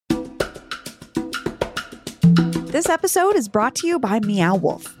This episode is brought to you by Meow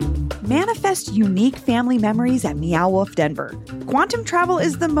Wolf. Manifest unique family memories at Meow Wolf Denver. Quantum travel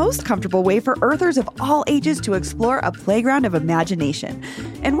is the most comfortable way for Earthers of all ages to explore a playground of imagination.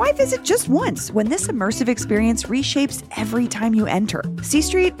 And why visit just once when this immersive experience reshapes every time you enter? C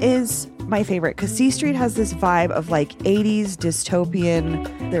Street is my favorite because C Street has this vibe of like 80s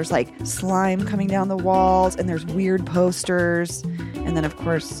dystopian. There's like slime coming down the walls and there's weird posters. And then, of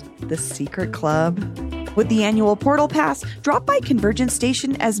course, the secret club. With the annual Portal Pass, drop by Convergence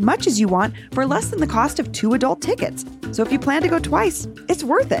Station as much as you want for less than the cost of 2 adult tickets. So if you plan to go twice, it's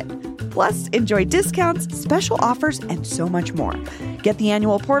worth it. Plus, enjoy discounts, special offers, and so much more. Get the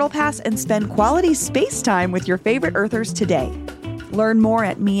annual Portal Pass and spend quality space time with your favorite Earthers today. Learn more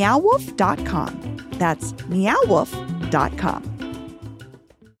at meowwolf.com. That's meowwolf.com.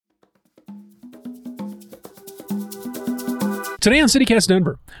 Today on CityCast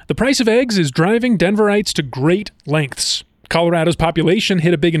Denver, the price of eggs is driving Denverites to great lengths. Colorado's population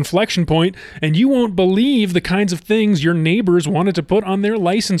hit a big inflection point, and you won't believe the kinds of things your neighbors wanted to put on their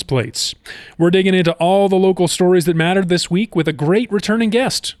license plates. We're digging into all the local stories that mattered this week with a great returning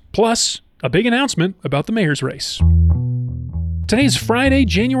guest, plus a big announcement about the mayor's race. Today is Friday,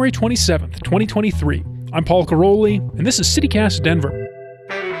 January 27th, 2023. I'm Paul Caroli, and this is CityCast Denver.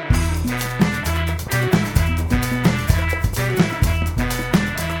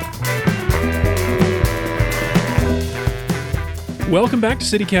 Welcome back to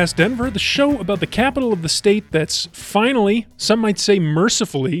CityCast Denver, the show about the capital of the state that's finally, some might say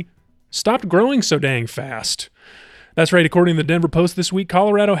mercifully, stopped growing so dang fast. That's right, according to the Denver Post this week,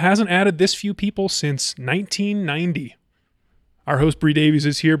 Colorado hasn't added this few people since 1990. Our host, Bree Davies,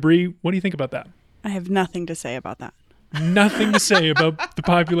 is here. Bree, what do you think about that? I have nothing to say about that. Nothing to say about the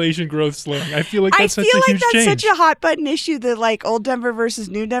population growth slowing. I feel like that's such a huge change. Such a hot button issue that like old Denver versus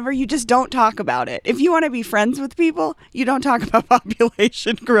new Denver, you just don't talk about it. If you want to be friends with people, you don't talk about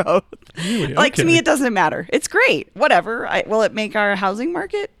population growth. Really? Like okay. To me, it doesn't matter. It's great. Whatever. Will it make our housing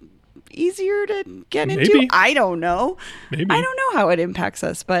market easier to get into? I don't know. Maybe. I don't know how it impacts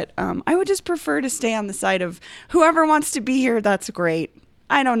us, but I would just prefer to stay on the side of whoever wants to be here. That's great.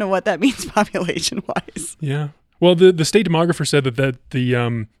 I don't know what that means population-wise. Yeah. Well, the state demographer said that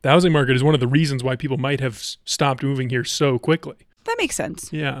the housing market is one of the reasons why people might have stopped moving here so quickly. That makes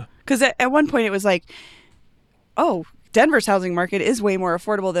sense. Yeah. Because at one point it was like, oh, Denver's housing market is way more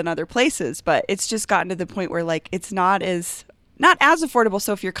affordable than other places, but it's just gotten to the point where like it's not as affordable.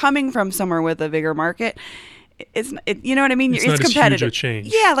 So if you're coming from somewhere with a bigger market, you know what I mean? It's not competitive. As huge a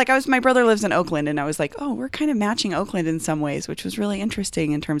change. Yeah, like my brother lives in Oakland, and I was like, oh, we're kind of matching Oakland in some ways, which was really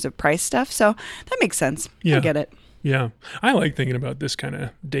interesting in terms of price stuff. So that makes sense. Yeah. I get it. Yeah. I like thinking about this kind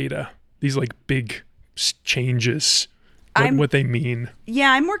of data, these like big changes, what they mean.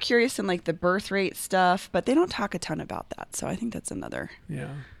 Yeah, I'm more curious in like the birth rate stuff, but they don't talk a ton about that. So I think that's another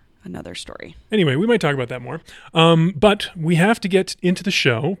story. Anyway, we might talk about that more. But we have to get into the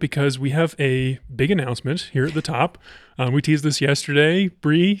show because we have a big announcement here at the top. We teased this yesterday.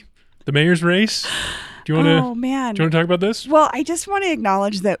 Bree, the mayor's race. Do you want to talk about this? Well, I just want to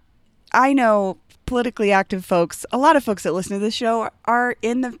acknowledge that I know politically active folks, a lot of folks that listen to this show are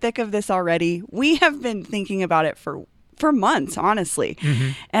in the thick of this already. We have been thinking about it for months, honestly. Mm-hmm.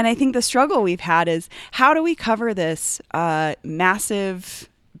 And I think the struggle we've had is how do we cover this massive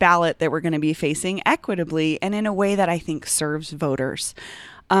ballot that we're going to be facing equitably and in a way that I think serves voters.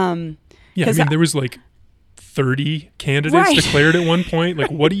 There was like 30 candidates declared at one point. Like,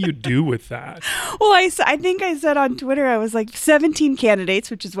 what do you do with that? Well, I think I said on Twitter, I was like 17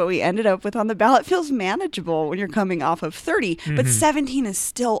 candidates, which is what we ended up with on the ballot. Feels manageable when you're coming off of 30, but 17 is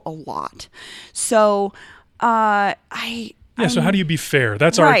still a lot. So so how do you be fair?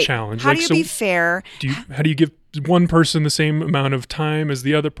 That's our challenge. How do you be fair? How do you give one person the same amount of time as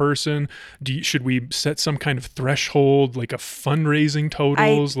the other person? Should we set some kind of threshold, like a fundraising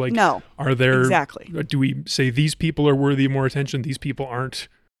totals? No. Are there exactly? Do we say these people are worthy of more attention? These people aren't.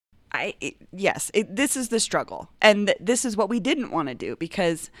 This is the struggle, and this is what we didn't want to do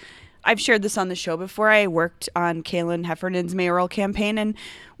because I've shared this on the show before. I worked on Kaylin Heffernan's mayoral campaign, and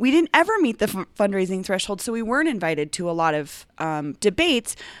we didn't ever meet the fundraising threshold, so we weren't invited to a lot of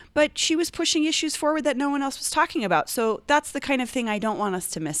debates, but she was pushing issues forward that no one else was talking about. So that's the kind of thing I don't want us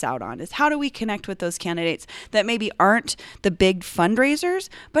to miss out on, is how do we connect with those candidates that maybe aren't the big fundraisers,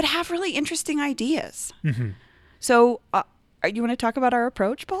 but have really interesting ideas. Mm-hmm. So you want to talk about our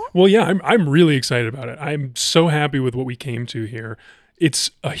approach, Paul? Well, yeah, I'm really excited about it. I'm so happy with what we came to here.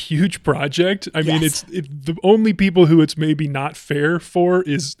 It's a huge project. I mean, it's the only people who it's maybe not fair for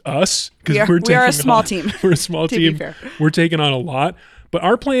is us. We are a small team. We're a small team. We're taking on a lot. But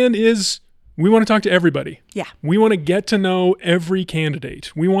our plan is We want to talk to everybody. Yeah. We want to get to know every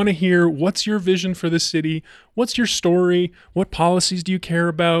candidate. We want to hear, what's your vision for the city? What's your story? What policies do you care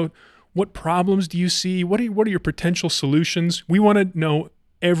about? What problems do you see? What are your potential solutions? We want to know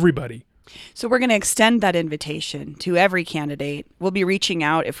everybody. So we're going to extend that invitation to every candidate. We'll be reaching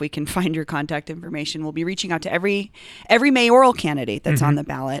out, if we can find your contact information, we'll be reaching out to every mayoral candidate that's on the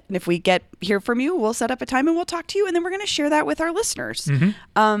ballot. And if we hear from you, we'll set up a time and we'll talk to you. And then we're going to share that with our listeners.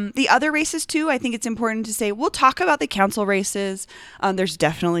 The other races too, I think it's important to say, we'll talk about the council races. There's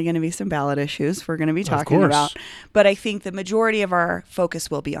definitely going to be some ballot issues we're going to be talking about. But I think the majority of our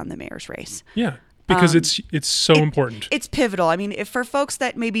focus will be on the mayor's race. Yeah. Because it's so important. It's pivotal. I mean, if for folks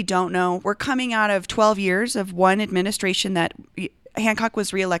that maybe don't know, we're coming out of 12 years of one administration that Hancock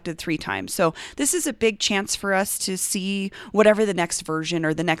was reelected 3 times. So this is a big chance for us to see whatever the next version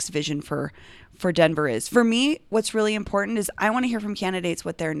or the next vision for Denver is. For me, what's really important is I want to hear from candidates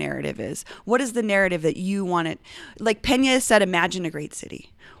what their narrative is. What is the narrative that you want it? Like Pena said, imagine a great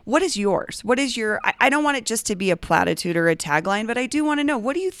city. What is yours? What is I don't want it just to be a platitude or a tagline, but I do want to know,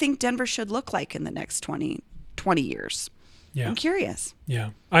 what do you think Denver should look like in the next 20 years? Yeah. I'm curious. Yeah.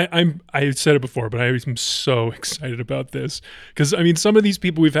 I said it before, but I am so excited about this because, I mean, some of these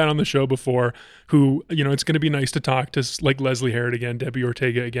people we've had on the show before who, it's going to be nice to talk to, like Leslie Herod again, Debbie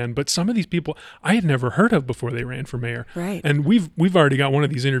Ortega again, but some of these people I had never heard of before they ran for mayor. Right. And we've already got one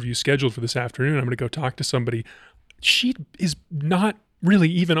of these interviews scheduled for this afternoon. I'm going to go talk to somebody. She is not really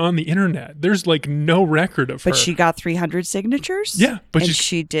even on the internet. There's like no record of her. But she got 300 signatures. Yeah. And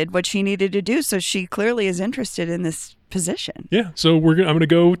she did what she needed to do. So she clearly is interested in this position. Yeah. So I'm going to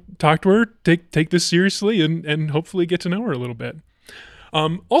go talk to her, take this seriously and hopefully get to know her a little bit.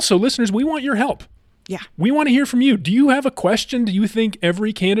 Also, listeners, we want your help. Yeah. We want to hear from you. Do you have a question do you think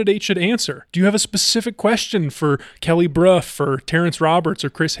every candidate should answer? Do you have a specific question for Kelly Bruff or Terrence Roberts or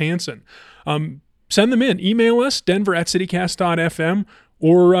Chris Hansen? Send them in. Email us, denver@citycast.fm,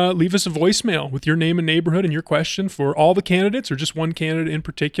 or leave us a voicemail with your name and neighborhood and your question for all the candidates or just one candidate in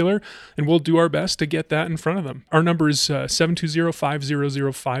particular, and we'll do our best to get that in front of them. Our number is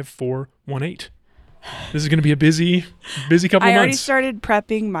 720-500-5418. This is going to be a busy couple months. I already started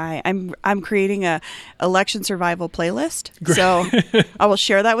prepping I'm creating a election survival playlist. Great. So I will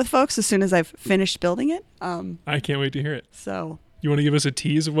share that with folks as soon as I've finished building it. I can't wait to hear it. So... You want to give us a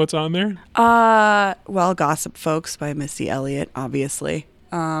tease of what's on there? Well, Gossip Folks by Missy Elliott, obviously.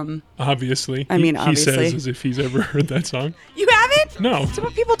 Obviously. Obviously. He says as if he's ever heard that song. You haven't? No. It's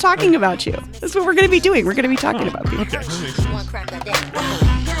about people talking about you. That's what we're going to be doing. We're going to be talking about people. Okay. That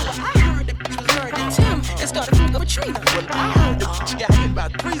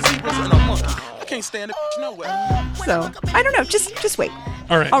makes sense. So, I don't know. Just wait.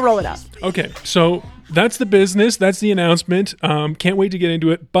 All right. I'll roll it out. Okay. So that's the business. That's the announcement. Can't wait to get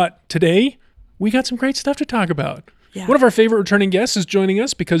into it. But today, we got some great stuff to talk about. Yeah. One of our favorite returning guests is joining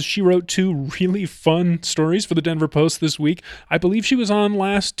us because she wrote 2 really fun stories for the Denver Post this week. I believe she was on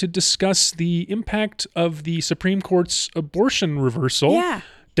last to discuss the impact of the Supreme Court's abortion reversal. Yeah.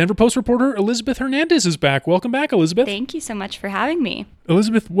 Denver Post reporter Elizabeth Hernandez is back. Welcome back, Elizabeth. Thank you so much for having me.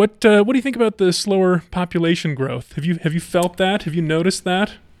 Elizabeth, what do you think about the slower population growth? Have you felt that? Have you noticed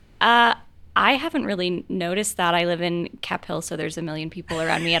that? I haven't really noticed that. I live in Cap Hill, so there's a million people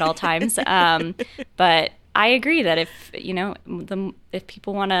around me at all times. But I agree that if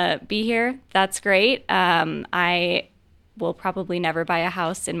people want to be here, that's great. I will probably never buy a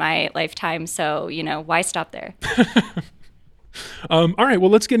house in my lifetime, so why stop there? All right, well,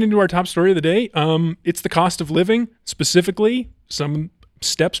 let's get into our top story of the day. It's the cost of living, specifically some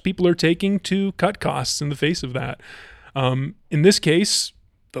steps people are taking to cut costs in the face of that. In this case,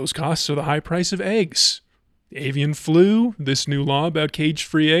 those costs are the high price of eggs. The avian flu, this new law about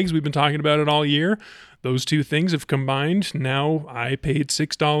cage-free eggs, we've been talking about it all year. Those 2 things have combined. Now I paid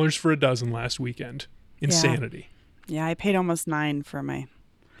 $6 for a dozen last weekend. Insanity. Yeah, I paid almost $9 for my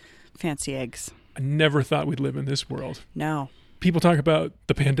fancy eggs. I never thought we'd live in this world. No. People talk about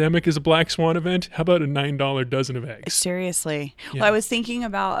the pandemic as a black swan event. How about a $9 dozen of eggs? Seriously. Yeah. Well, I was thinking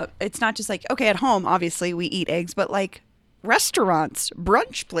about, it's not just like, okay, at home, obviously we eat eggs, but like restaurants,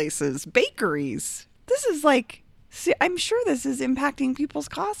 brunch places, bakeries. This is like, I'm sure this is impacting people's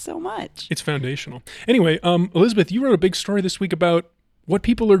costs so much. It's foundational. Anyway, Elizabeth, you wrote a big story this week about what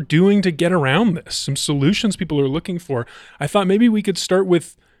people are doing to get around this, some solutions people are looking for. I thought maybe we could start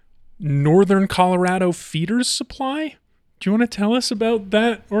with Northern Colorado feeders supply. Do you want to tell us about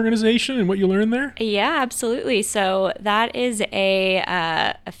that organization and what you learned there? Yeah, absolutely. So that is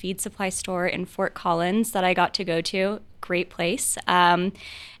a feed supply store in Fort Collins that I got to go to. Great place. And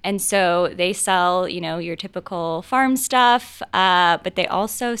so they sell, your typical farm stuff, but they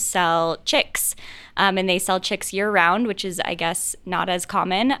also sell chicks. And they sell chicks year round, which is, I guess, not as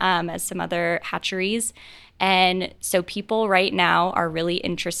common as some other hatcheries. And so people right now are really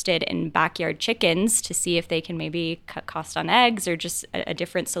interested in backyard chickens to see if they can maybe cut cost on eggs or just a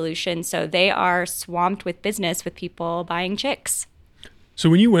different solution. So they are swamped with business with people buying chicks. So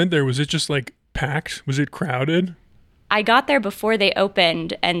when you went there, was it just like packed? Was it crowded? I got there before they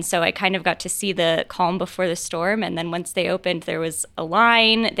opened, and so I kind of got to see the calm before the storm. And then once they opened, there was a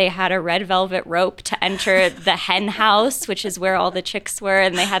line. They had a red velvet rope to enter the hen house, which is where all the chicks were,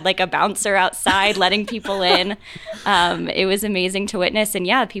 and they had like a bouncer outside letting people in. It was amazing to witness, and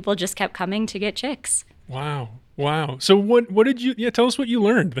yeah, people just kept coming to get chicks. Wow. So what did you tell us what you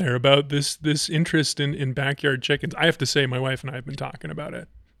learned there about this interest in backyard chickens? I have to say, my wife and I have been talking about it.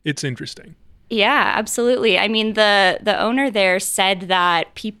 It's interesting. Yeah, absolutely. I mean, the owner there said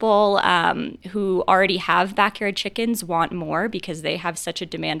that people who already have backyard chickens want more because they have such a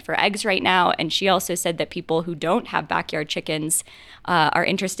demand for eggs right now. And she also said that people who don't have backyard chickens are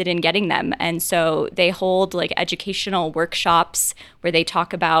interested in getting them. And so they hold like educational workshops where they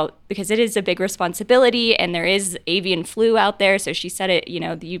talk about, because it is a big responsibility and there is avian flu out there. So she said it,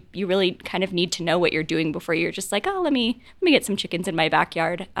 you really kind of need to know what you're doing before you're just like, oh, let me get some chickens in my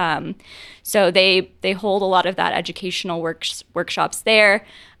backyard. So they hold a lot of that educational workshops there.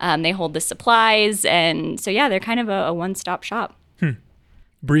 They hold the supplies. And so, yeah, they're kind of a one-stop shop.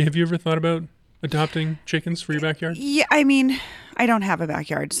 Bree, have you ever thought about adopting chickens for your backyard? Yeah, I mean, I don't have a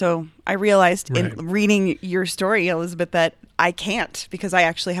backyard. So I realized in reading your story, Elizabeth, that I can't because I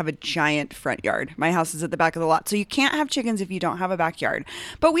actually have a giant front yard. My house is at the back of the lot. So you can't have chickens if you don't have a backyard.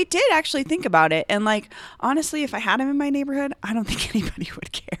 But we did actually think about it. And like, honestly, if I had them in my neighborhood, I don't think anybody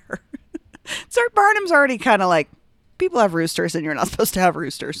would care. So Barnum's already kind of like, people have roosters and you're not supposed to have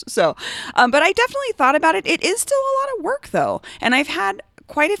roosters. So, but I definitely thought about it. It is still a lot of work though. And I've had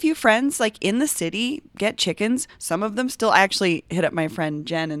quite a few friends like in the city get chickens. Some of them still. I actually hit up my friend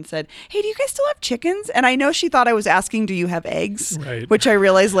Jen and said, hey, do you guys still have chickens? And I know she thought I was asking, do you have eggs? Right. Which I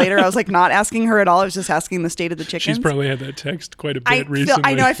realized later I was like not asking her at all. I was just asking the state of the chickens. She's probably had that text quite a bit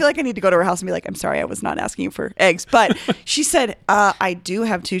recently. I feel like I need to go to her house and be like, I'm sorry, I was not asking you for eggs. But she said, I do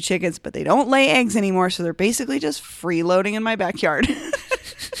have 2 chickens, but they don't lay eggs anymore. So they're basically just freeloading in my backyard.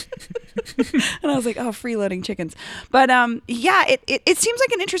 And I was like, oh, freeloading chickens. But yeah, it seems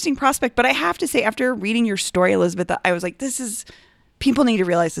like an interesting prospect. But I have to say, after reading your story, Elizabeth, I was like, people need to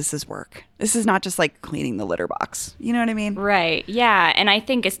realize this is work. This is not just like cleaning the litter box. You know what I mean? Right. Yeah. And I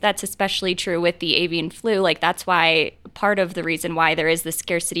think that's especially true with the avian flu. Like that's why part of the reason why there is this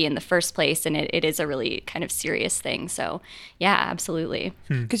scarcity in the first place. And it is a really kind of serious thing. So yeah, absolutely.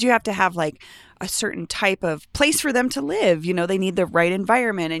 Because you have to have like a certain type of place for them to live. They need the right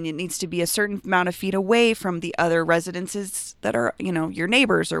environment and it needs to be a certain amount of feet away from the other residences that are, your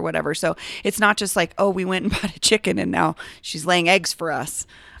neighbors or whatever. So it's not just like, oh, we went and bought a chicken and now she's laying eggs for us.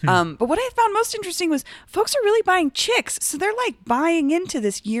 But what I found most interesting was folks are really buying chicks. So they're like buying into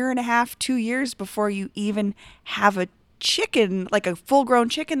this 1.5 to 2 years before you even have a chicken, like a full grown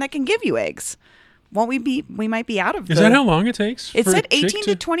chicken that can give you eggs. We might be out of Is that how long it takes? It said 18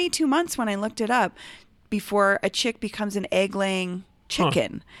 to 22 months when I looked it up before a chick becomes an egg-laying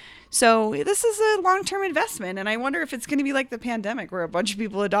chicken. So this is a long-term investment, and I wonder if it's going to be like the pandemic where a bunch of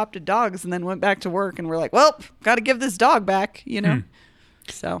people adopted dogs and then went back to work and were like, well, got to give this dog back,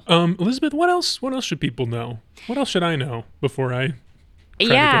 So, Elizabeth, what else should people know? What else should I know before I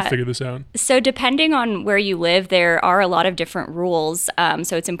try to go figure this out? So depending on where you live, there are a lot of different rules.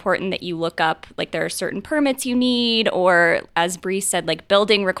 So it's important that you look up, like there are certain permits you need, or as Bree said, like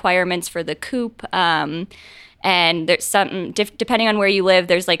building requirements for the coop. And there's some, depending on where you live,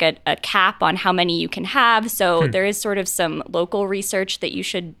 there's like a cap on how many you can have. So there is sort of some local research that you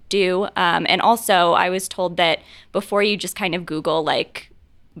should do. And also I was told that before you just kind of Google like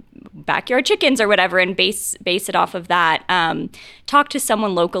backyard chickens or whatever and base it off of that, talk to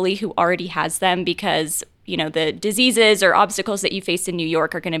someone locally who already has them, because the diseases or obstacles that you face in New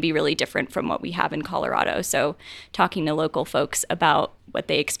York are going to be really different from what we have in Colorado. So talking to local folks about what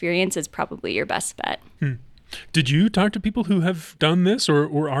they experience is probably your best bet. Did you talk to people who have done this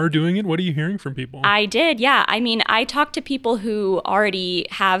or are doing it? What are you hearing from people? I did, yeah. I mean, I talked to people who already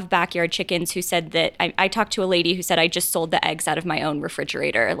have backyard chickens who said that I talked to a lady who said, I just sold the eggs out of my own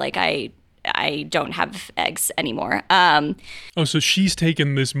refrigerator. Like I I don't have eggs anymore. Oh, so she's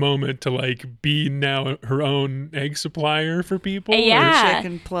taken this moment to like be now her own egg supplier for people? Yeah.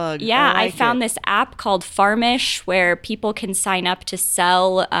 Chicken plug. Yeah, I like found it. this app called Farmish where people can sign up to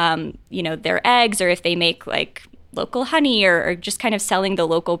sell, their eggs, or if they make like local honey, or just kind of selling the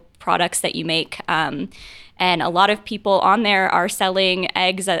local products that you make. And a lot of people on there are selling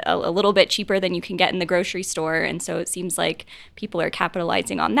eggs at a little bit cheaper than you can get in the grocery store. And so it seems like people are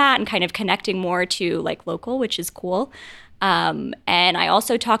capitalizing on that and kind of connecting more to like local, which is cool. And I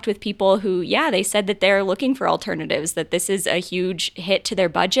also talked with people who, they said that they're looking for alternatives, that this is a huge hit to their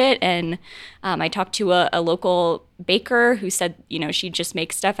budget. And I talked to a local baker who said, she just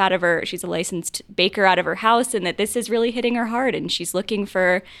makes stuff she's a licensed baker out of her house, and that this is really hitting her hard. And she's looking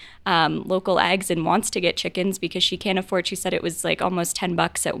for local eggs and wants to get chickens because she can't afford, she said it was like almost $10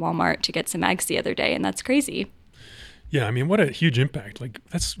 at Walmart to get some eggs the other day. And that's crazy. Yeah, I mean, what a huge impact. Like,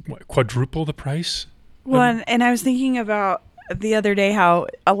 that's quadruple the price? Well, and I was thinking about the other day how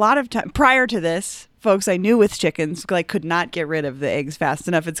a lot of time prior to this, folks I knew with chickens like could not get rid of the eggs fast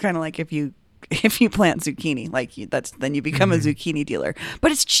enough. It's kind of like if you plant zucchini, like then you become a zucchini dealer.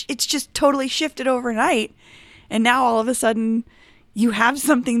 But it's just totally shifted overnight, and now all of a sudden you have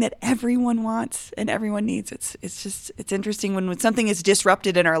something that everyone wants and everyone needs. It's interesting when something is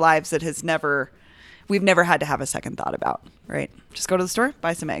disrupted in our lives that we've never had to have a second thought about. Right? Just go to the store,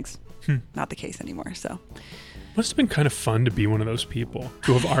 buy some eggs. Not the case anymore. So must have been kind of fun to be one of those people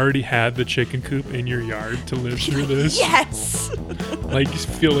who have already had the chicken coop in your yard to live through this. Yes. Like, you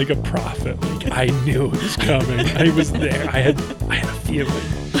feel like a prophet. Like, I knew it was coming. I was there. I had a feeling.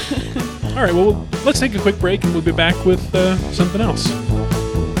 All right, well, let's take a quick break and we'll be back with something else.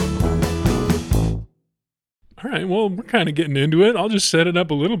 All right, well, we're kind of getting into it. I'll just set it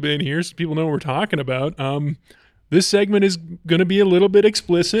up a little bit here so people know what we're talking about. This segment is going to be a little bit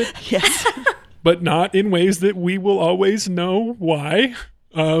explicit. Yes. But not in ways that we will always know why.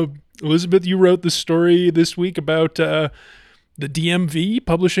 Elizabeth, you wrote the story this week about the DMV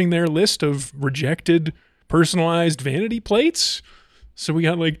publishing their list of rejected personalized vanity plates. So we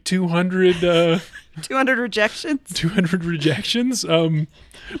got like 200... 200 rejections? 200 rejections.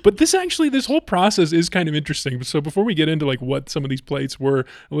 But this whole process is kind of interesting. So before we get into like what some of these plates were,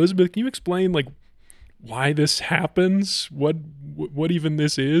 Elizabeth, can you explain like why this happens? What even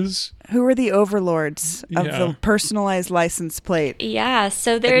this is? Who are the overlords of the personalized license plate? Yeah,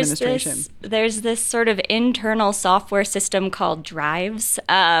 so there's this sort of internal software system called Drives,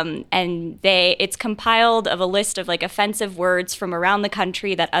 and it's compiled of a list of like offensive words from around the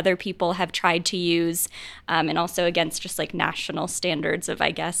country that other people have tried to use, and also against just like national standards of, I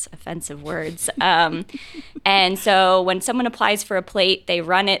guess, offensive words. And so when someone applies for a plate, they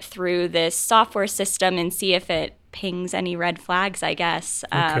run it through this software system and see if it pings any red flags, I guess.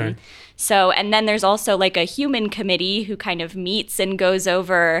 Okay. So, and then there's also like a human committee who kind of meets and goes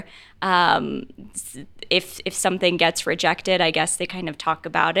over if something gets rejected. I guess they kind of talk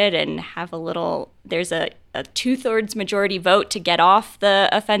about it and have there's a 2/3 majority vote to get off the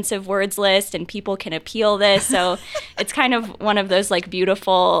offensive words list, and people can appeal this. So it's kind of one of those like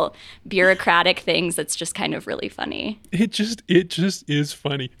beautiful bureaucratic things that's just kind of really funny. It just is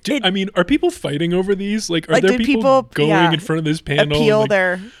funny. I mean, are people fighting over these? Like, are there people going in front of this panel? Appeal like,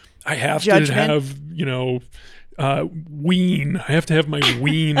 their I have judgment? to have, Ween. I have to have my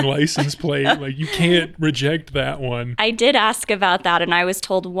Ween license plate. Like, you can't reject that one. I did ask about that, and I was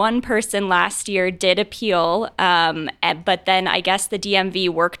told one person last year did appeal, but then I guess the DMV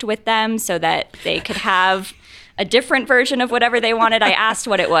worked with them so that they could have a different version of whatever they wanted. I asked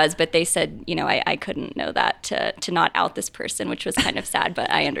what it was, but they said, I couldn't know that to not out this person, which was kind of sad, but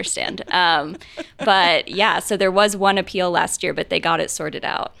I understand. But yeah, so there was one appeal last year, but they got it sorted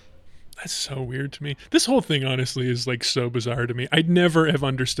out. That's so weird to me. This whole thing, honestly, is like so bizarre to me. I'd never have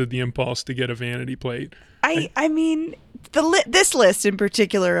understood the impulse to get a vanity plate. I mean, this list in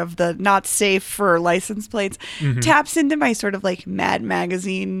particular of the not safe for license plates taps into my sort of like Mad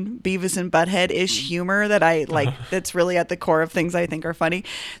Magazine, Beavis and Butthead-ish humor that I like. That's really at the core of things I think are funny.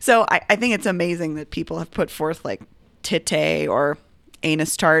 So I think it's amazing that people have put forth like Tite or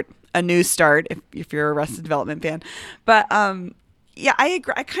Anus Tart, a new start if you're a Arrested Development fan. But yeah, I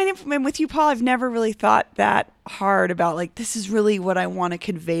agree. I kind of am with you, Paul. I've never really thought that hard about like, this is really what I want to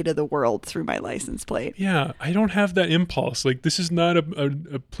convey to the world through my license plate. Yeah, I don't have that impulse. Like, this is not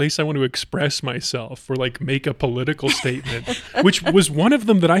a place I want to express myself or like make a political statement, which was one of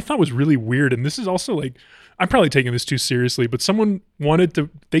them that I thought was really weird. And this is also like, I'm probably taking this too seriously, but someone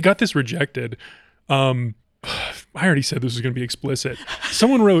they got this rejected. I already said this was going to be explicit.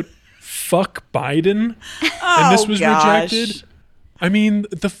 Someone wrote, "Fuck Biden," and this was rejected. I mean,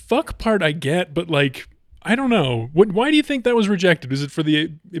 the fuck part I get, but like, I don't know. Why do you think that was rejected? Is it for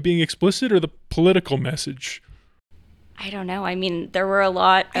it being explicit or the political message? I don't know. I mean, there were a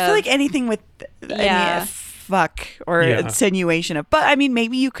lot I feel like anything with any fuck or insinuation of, but I mean,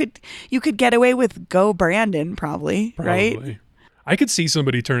 maybe you could get away with go Brandon, probably. Right? I could see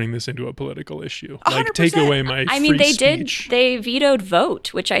somebody turning this into a political issue. 100%. Like, take away my free speech. They vetoed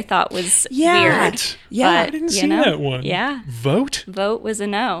vote, which I thought was weird. Yeah. I didn't see that one. Yeah. Vote was a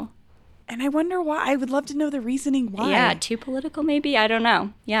no. And I wonder why. I would love to know the reasoning why. Yeah, too political maybe? I don't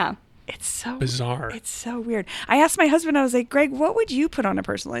know. Yeah. It's so bizarre. It's so weird. I asked my husband, I was like, Greg, what would you put on a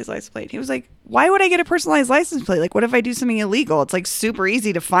personalized license plate? He was like, why would I get a personalized license plate? Like, what if I do something illegal? It's like super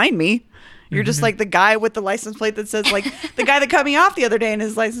easy to find me. You're just like the guy with the license plate that says, like, the guy that cut me off the other day and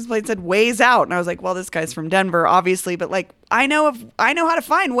his license plate said Ways Out. And I was like, well, this guy's from Denver, obviously. But like, I know how to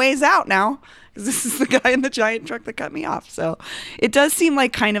find Ways Out now, because this is the guy in the giant truck that cut me off. So it does seem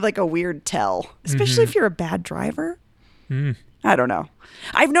like kind of like a weird tell, especially if you're a bad driver. I don't know.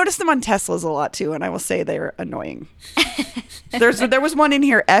 I've noticed them on Teslas a lot too, and I will say they're annoying. There was one in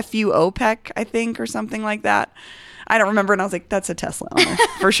here, FU OPEC, I think, or something like that. I don't remember, and I was like, that's a Tesla owner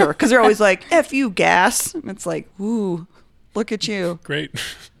for sure, because they're always like, FU gas. And it's like, ooh, look at you. Great.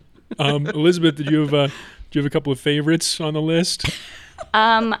 Elizabeth, did you have a couple of favorites on the list?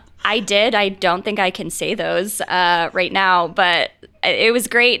 I did. I don't think I can say those right now, but it was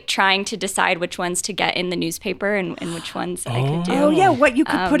great trying to decide which ones to get in the newspaper and which ones I could do. Oh, yeah. What you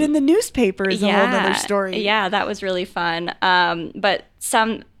could put in the newspaper is a whole other story. Yeah, that was really fun. But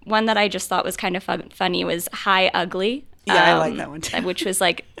one that I just thought was kind of funny was Hi Ugly. Yeah, I like that one too. Which was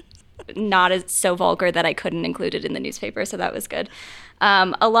like not so vulgar that I couldn't include it in the newspaper, so that was good.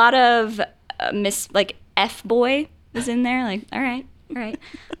 A lot of F boy was in there. Like, all right.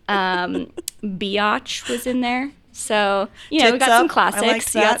 Biatch was in there. So, we got some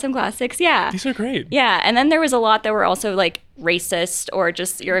classics. You got some classics. Yeah. These are great. Yeah. And then there was a lot that were also like racist or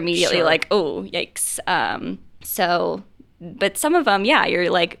just you're immediately like, oh, yikes. But some of them, you're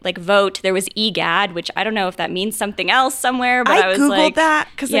like vote. There was EGAD, which I don't know if that means something else somewhere, but I was Googled like, that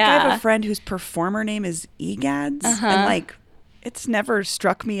because I have a friend whose performer name is EGADS. And like, it's never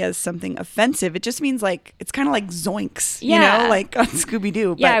struck me as something offensive. It just means like, it's kind of like zoinks, like on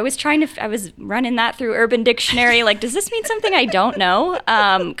Scooby-Doo. Yeah, I was running that through Urban Dictionary. Like, does this mean something I don't know?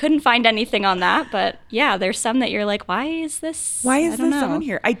 Couldn't find anything on that. But yeah, there's some that you're like, why is this on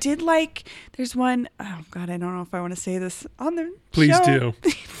here? I did like, there's one, oh God, I don't know if I want to say this on the Please show.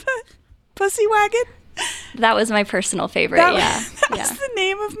 do. Pussy Wagon. That was my personal favorite. That was the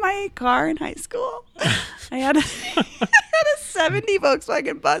name of my car in high school. I had a 70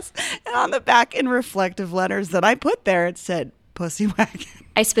 Volkswagen bus, and on the back in reflective letters that I put there, it said Pussy Wagon.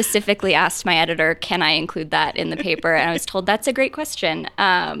 I specifically asked my editor, can I include that in the paper? And I was told that's a great question.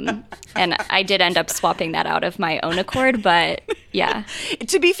 And I did end up swapping that out of my own accord, but yeah.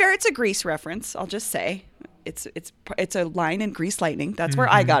 To be fair, it's a Grease reference. I'll just say it's a line in Grease Lightning. That's where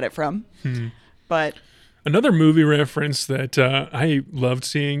I got it from. But another movie reference that I loved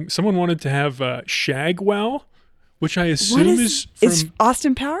seeing, someone wanted to have Shagwell, which I assume is from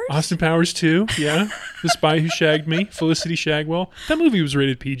Austin Powers? Austin Powers 2, yeah. The Spy Who Shagged Me, Felicity Shagwell. That movie was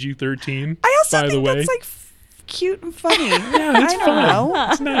rated PG-13, I also by the think way. That's like cute and funny. Yeah, it's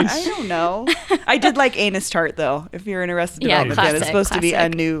fun. It's nice. I don't know. I did like Anus Tart though. If you're in Arrested Development, classic, it's supposed to be a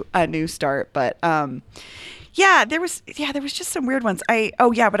new start, but yeah, there was just some weird ones.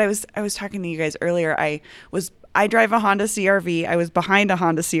 But I was talking to you guys earlier. I drive a Honda CRV. I was behind a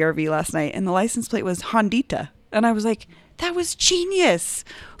Honda CRV last night, and the license plate was Hondita, and I was like, that was genius.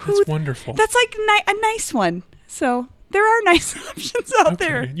 That's wonderful. That's like a nice one. So there are nice options out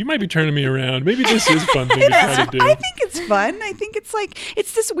there. You might be turning me around. Maybe this is a fun thing to try to do. I think it's fun. I think it's like,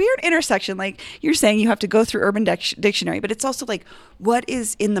 it's this weird intersection. Like you're saying, you have to go through Urban Dictionary, but it's also like, what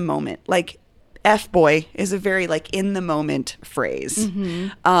is in the moment? Like, F-boy is a very like in the moment phrase.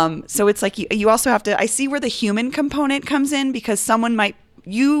 So it's like you also have to, I see where the human component comes in, because someone might,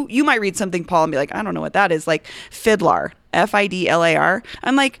 you might read something, Paul, and be like, I don't know what that is. Like Fiddlar, Fidlar.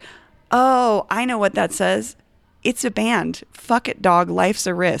 I'm like, oh, I know what that says. It's a band. Fuck it, dog. Life's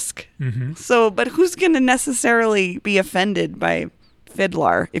a risk. So, but who's going to necessarily be offended by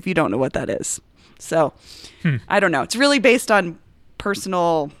Fiddlar if you don't know what that is? So I don't know. It's really based on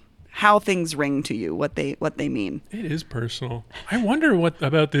personal, how things ring to you, what they mean. It is personal. I wonder what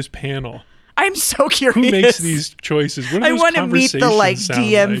about this panel. I'm so curious. Who makes these choices? What do those I want to meet the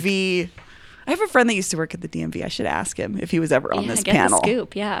DMV. Like? I have a friend that used to work at the DMV. I should ask him if he was ever on this get panel. The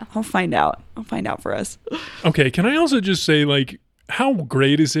scoop, yeah. I'll find out. I'll find out for us. Okay, can I also just say, like, how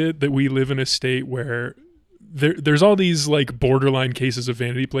great is it that we live in a state where there's all these like borderline cases of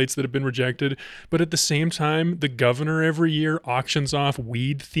vanity plates that have been rejected, but at the same time, the governor every year auctions off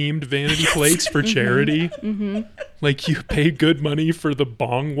weed-themed vanity plates for charity. Mm-hmm. Like you pay good money for the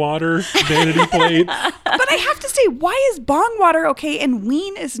bong water vanity plate. But I have to say, why is bong water okay and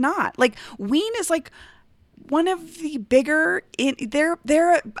Ween is not? Like Ween is like one of the bigger.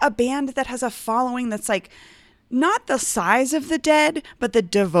 They're a band that has a following that's like. Not the size of the Dead, but the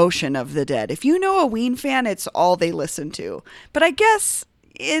devotion of the Dead. If you know a Ween fan, it's all they listen to. But I guess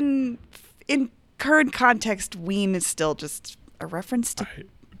in current context, Ween is still just a reference to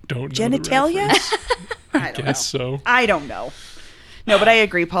genitalia? I guess so. I don't know. No, but I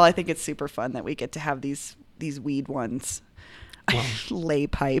agree, Paul. I think it's super fun that we get to have these weed ones. Wow. Lay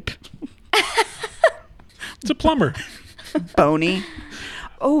pipe. It's a plumber. Bony.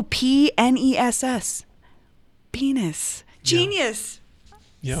 Oh, PNESS. Penis. Genius.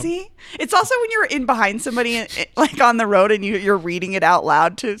 Yeah. See? It's also when you're in behind somebody like on the road and you're reading it out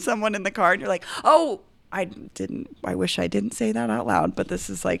loud to someone in the car and you're like, oh, I wish I didn't say that out loud, but this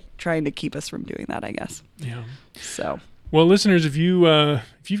is like trying to keep us from doing that, I guess. Yeah. So. Well, listeners, if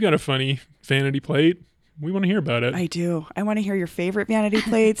you've got a funny vanity plate, we want to hear about it. I do. I want to hear your favorite vanity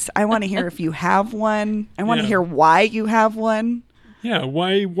plates. I want to hear if you have one. I want to hear why you have one. Yeah.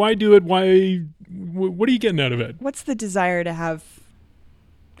 Why do it? Why? What are you getting out of it? What's the desire to have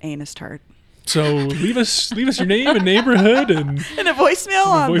anus tart? So leave us your name and neighborhood and a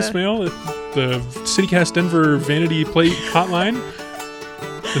voicemail at the CityCast Denver Vanity Plate Hotline.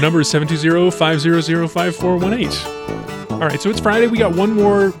 The number is 720-500-5418. All right, so it's Friday. We got one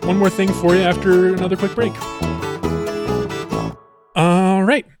more thing for you after another quick break. All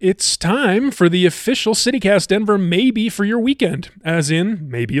right, it's time for the official CityCast Denver maybe for your weekend, as in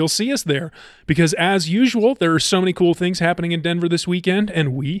maybe you'll see us there. Because as usual, there are so many cool things happening in Denver this weekend,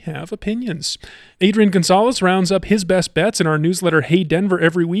 and we have opinions. Adrian Gonzalez rounds up his best bets in our newsletter Hey Denver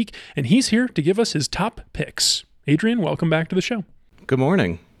every week, and he's here to give us his top picks. Adrian, welcome back to the show. Good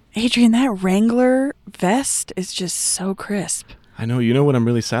morning. Adrian, that Wrangler vest is just so crisp. I know. You know what I'm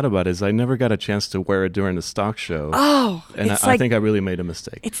really sad about is I never got a chance to wear it during the stock show. Oh, and I think I really made a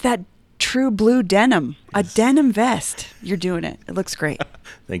mistake. It's that true blue denim, a denim vest. You're doing it. It looks great.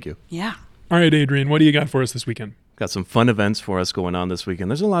 Thank you. Yeah. All right, Adrian, what do you got for us this weekend? Got some fun events for us going on this weekend.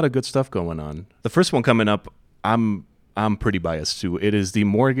 There's a lot of good stuff going on. The first one coming up, I'm pretty biased to. It is the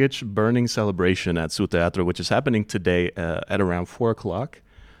mortgage burning celebration at Su Teatro, which is happening today at around 4 o'clock.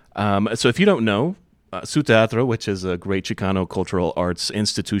 So if you don't know, Su Teatro, which is a great Chicano cultural arts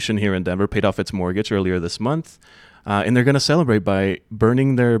institution here in Denver, paid off its mortgage earlier this month. And they're going to celebrate by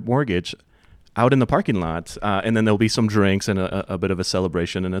burning their mortgage out in the parking lot. And then there'll be some drinks and a bit of a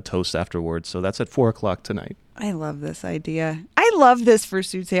celebration and a toast afterwards. So that's at 4 o'clock tonight. I love this idea. I love this for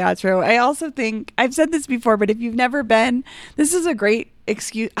Su Teatro. I also think, I've said this before, but if you've never been, this is a great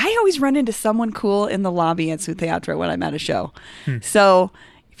excuse. I always run into someone cool in the lobby at Su Teatro when I'm at a show. So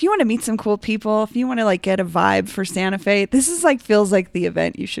if you want to meet some cool people, if you want to like get a vibe for Santa Fe, this is like feels like the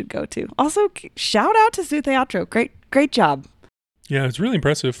event you should go to. Also, shout out to Su Teatro. Great job. Yeah, it's really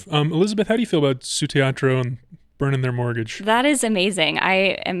impressive. Elizabeth, how do you feel about Su Teatro and burning their mortgage? That is amazing.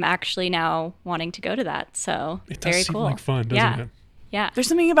 I am actually now wanting to go to that. So it does very seem cool. like fun, doesn't it? Yeah. There's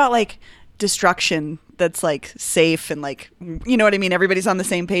something about like destruction that's like safe and like, you know what I mean? Everybody's on the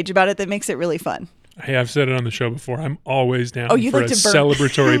same page about it. That makes it really fun. Hey, I've said it on the show before. I'm always down for like a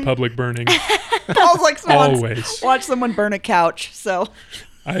celebratory public burning. Paul's like, always watch someone burn a couch. So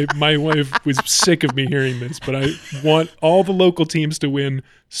my wife was sick of me hearing this, but I want all the local teams to win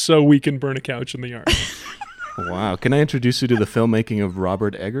so we can burn a couch in the yard. Wow. Can I introduce you to the filmmaking of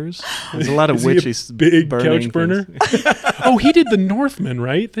Robert Eggers? There's a lot of witches. Big couch burner. Oh, he did The Northman,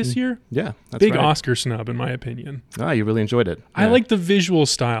 right? This year? Yeah. That's big right. Oscar snub, in my opinion. Ah, you really enjoyed it. Yeah. I like the visual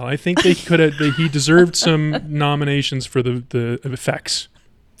style. I think they could have. He deserved some nominations for the effects.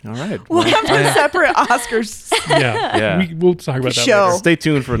 All right. We'll have a separate Oscars. Yeah. We'll talk about that later. Stay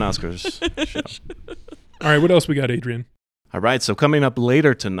tuned for an Oscars show. All right. What else we got, Adrian? All right, so coming up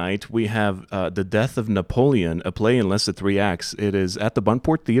later tonight, we have The Death of Napoleon, a play in less than 3 acts. It is at the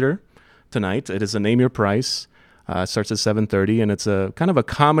Buntport Theater tonight. It is a Name Your Price. It starts at 7:30, and it's a kind of a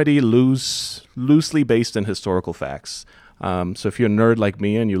comedy loosely based in historical facts. So if you're a nerd like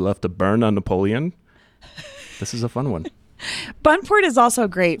me and you love to burn on Napoleon, this is a fun one. Buntport is also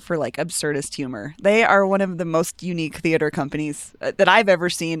great for like absurdist humor. They are one of the most unique theater companies that I've ever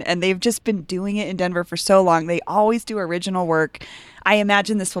seen, and they've just been doing it in Denver for so long. They always do original work. I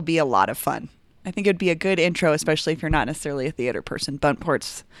imagine this will be a lot of fun. I think it'd be a good intro, especially if you're not necessarily a theater person.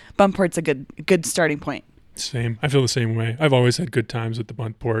 Buntport's a good starting point. Same. I feel the same way. I've always had good times at the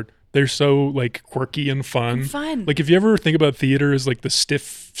Buntport. They're so like quirky and fun. Like if you ever think about theater as like the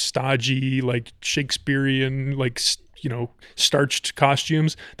stiff, stodgy, like Shakespearean, like starched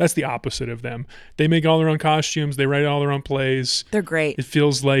costumes, that's the opposite of them. They make all their own costumes. They write all their own plays. They're great. It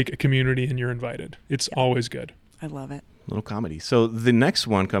feels like a community and you're invited. It's always good. I love it. Little comedy. So the next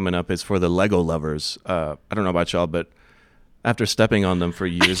one coming up is for the Lego lovers. I don't know about y'all, but after stepping on them for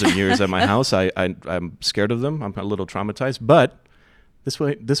years and years at my house, I'm scared of them. I'm a little traumatized. But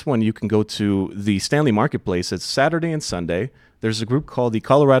this one you can go to the Stanley Marketplace. It's Saturday and Sunday. There's a group called the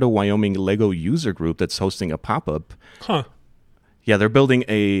Colorado Wyoming Lego User Group that's hosting a pop-up. Huh. Yeah, they're building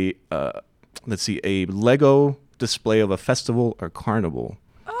a Lego display of a festival or carnival.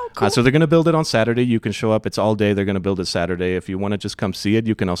 Oh, cool. So they're going to build it on Saturday. You can show up. It's all day. They're going to build it Saturday. If you want to just come see it,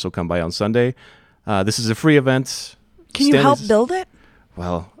 you can also come by on Sunday. This is a free event. Can you help build it?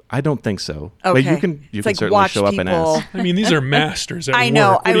 Well, I don't think so. Okay. But you can like certainly show up and ask. I mean, these are masters at I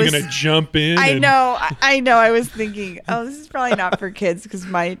know. work. What, are you going to jump in? I know. I was thinking, this is probably not for kids because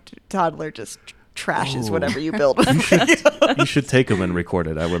my toddler just trashes whatever you build with. You should take them and record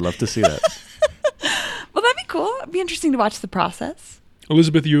it. I would love to see that. Well, that'd be cool. It'd be interesting to watch the process.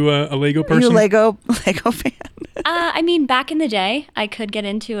 Elizabeth, you a Lego person? Are you a Lego fan? I mean, back in the day, I could get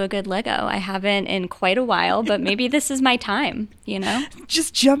into a good Lego. I haven't in quite a while, but maybe this is my time,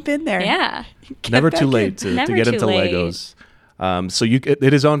 Just jump in there. Yeah. Never too late to get into Legos. So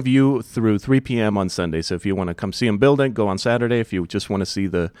it is on view through 3 p.m. on Sunday. So if you want to come see them build it, go on Saturday. If you just want to see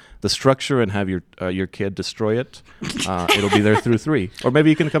the structure and have your kid destroy it, it'll be there through 3. Or maybe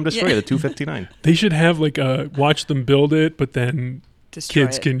you can come destroy it at 2:59. They should have like watch them build it, but then Destroy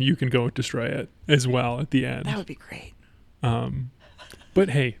kids it. you can go destroy it as well at the end. That would be great. But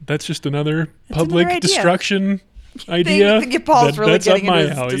hey, that's just another public another idea. destruction idea. I think Paul's really that's up getting my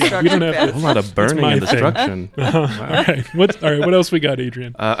into alley. this Yeah, we don't destruction have A whole lot of burning my and thing. destruction. All right. What else we got,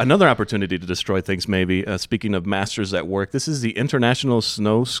 Adrian? Another opportunity to destroy things, maybe. Speaking of masters at work, this is the International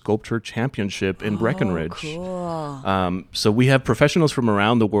Snow Sculpture Championship in Breckenridge. Cool. So we have professionals from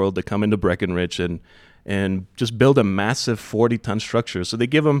around the world that come into Breckenridge and just build a massive 40-ton structure. So they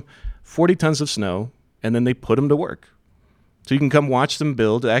give them 40 tons of snow, and then they put them to work. So you can come watch them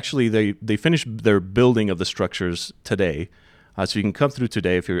build. Actually, they finished their building of the structures today. So you can come through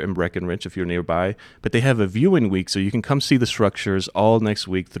today if you're in Breckenridge, if you're nearby. But they have a viewing week, so you can come see the structures all next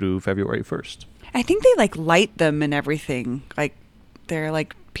week through February 1st. I think they light them and everything. They're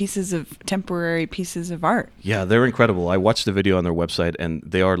temporary pieces of art. Yeah, they're incredible. I watched the video on their website, and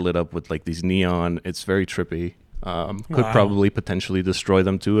they are lit up with these neon. It's very trippy. Could probably potentially destroy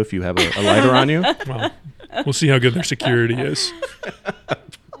them too if you have a lighter on you. Well, we'll see how good their security is.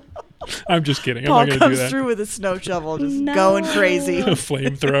 I'm just kidding. Paul I'm not going to do comes that. through with a snow shovel, just going crazy. A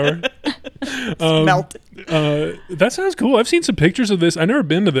flamethrower. Melt. That sounds cool. I've seen some pictures of this. I've never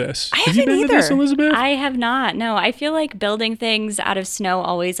been to this. Have you haven't been to this, either. Elizabeth? I have not. No, I feel like building things out of snow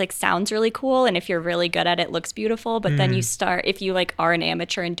always sounds really cool, and if you're really good at it, looks beautiful. But then you start, if you are an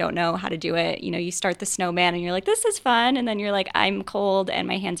amateur and don't know how to do it, you start the snowman, and you're like, this is fun, and then you're like, I'm cold and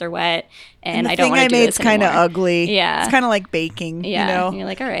my hands are wet, and I don't want to do this anymore. kind of ugly. Yeah, it's kind of like baking. Yeah, and you're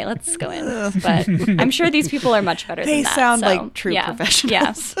like, all right, let's go in. But I'm sure these people are much better than that. They sound so, like true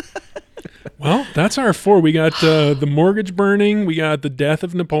professionals. Yeah. Well, that's our 4. We got the mortgage burning. We got the death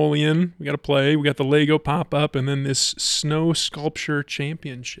of Napoleon. We got to play. We got the Lego pop-up. And then this snow sculpture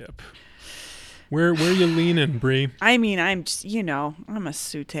championship. Where are you leaning, Bree? I mean, I'm just, I'm a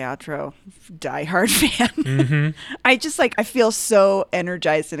Su Teatro diehard fan. Mm-hmm. I feel so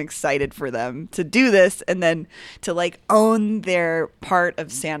energized and excited for them to do this and then to own their part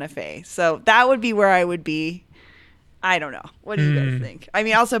of Santa Fe. So that would be where I would be. I don't know. What do you guys think? I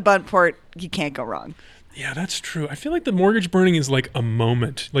mean, also Buntport, you can't go wrong. Yeah, that's true. I feel like the mortgage burning is like a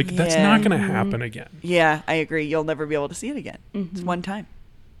moment. That's not going to happen again. Yeah, I agree. You'll never be able to see it again. It's one time.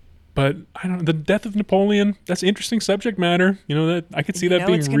 But I don't know, the death of Napoleon, that's interesting subject matter. That I could see that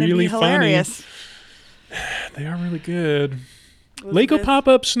being it's gonna really be hilarious. funny. They are really good. Lego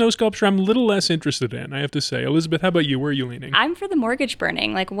pop-up snow sculpture, I'm a little less interested in, I have to say. Elizabeth, how about you? Where are you leaning? I'm for the mortgage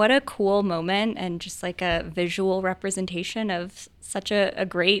burning. What a cool moment and just a visual representation of such a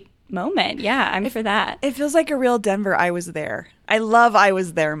great moment. Yeah, I'm for that. It feels like a real Denver I was there. I love I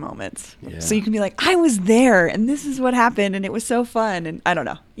was there moments. Yeah. So you can be like, I was there and this is what happened and it was so fun. And I don't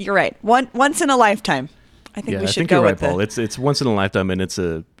know. You're right. Once in a lifetime. I think we should go you're right, with Paul. It's once in a lifetime, and it's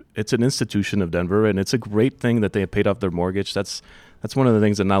an institution of Denver, and it's a great thing that they have paid off their mortgage. That's one of the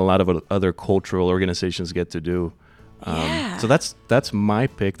things that not a lot of other cultural organizations get to do. So that's my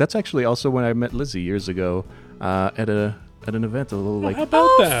pick. That's actually also when I met Lizzie years ago at an event, a little how about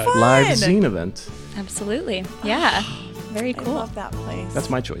that? fun. live zine event. Absolutely. Yeah. Very I cool. love that place. That's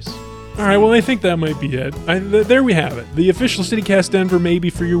my choice. All right, well, I think that might be it. There we have it. The official CityCast Denver maybe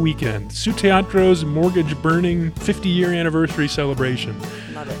for your weekend. Su Teatro's mortgage-burning 50-year anniversary celebration.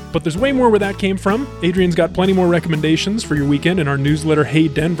 Love it. But there's way more where that came from. Adrian's got plenty more recommendations for your weekend in our newsletter, Hey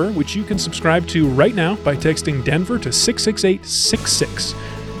Denver, which you can subscribe to right now by texting Denver to 66866.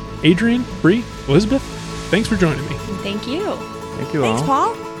 Adrian, Bree, Elizabeth, thanks for joining me. Thank you. Thank you Thanks,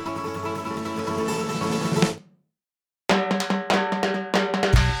 all. Paul.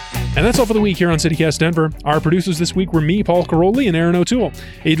 And that's all for the week here on CityCast Denver. Our producers this week were me, Paul Caroli, and Aaron O'Toole.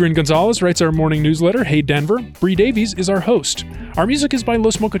 Adrian Gonzalez writes our morning newsletter, Hey Denver. Bree Davies is our host. Our music is by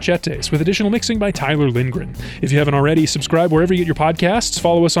Los Mocochetes, with additional mixing by Tyler Lindgren. If you haven't already, subscribe wherever you get your podcasts,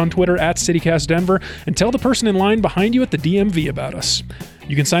 follow us on Twitter at CityCast Denver, and tell the person in line behind you at the DMV about us.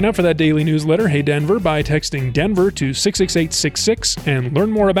 You can sign up for that daily newsletter, Hey Denver, by texting Denver to 66866 and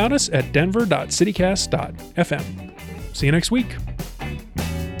learn more about us at denver.citycast.fm. See you next week.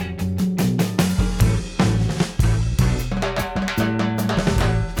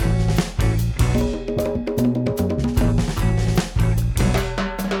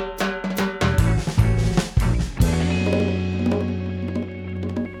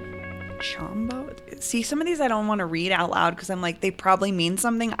 See, some of these I don't want to read out loud because I'm like, they probably mean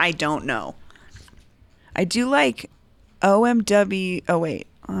something I don't know. I do like OMW. Oh, wait.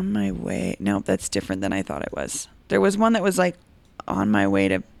 On my way. Nope, that's different than I thought it was. There was one that was like, on my way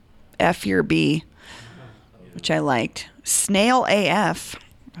to F your B, which I liked. Snail AF.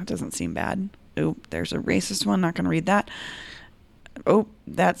 That doesn't seem bad. Oh, there's a racist one. Not going to read that. Oh,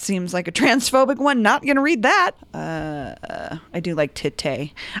 that seems like a transphobic one. Not going to read that. I do like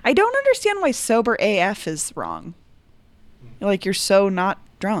Tite. I don't understand why sober AF is wrong. Like, you're so not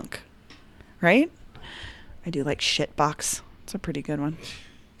drunk. Right? I do like shitbox. It's a pretty good one.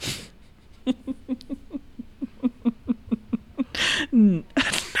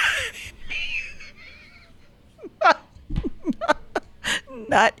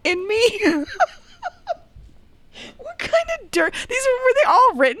 Not in me. What kind of dirt? Were they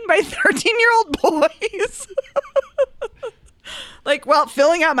all written by 13-year-old boys? Like, well,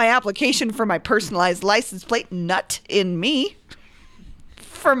 filling out my application for my personalized license plate, nut in me.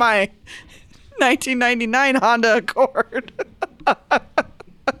 For my 1999 Honda Accord.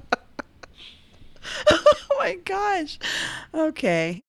 Oh my gosh. Okay.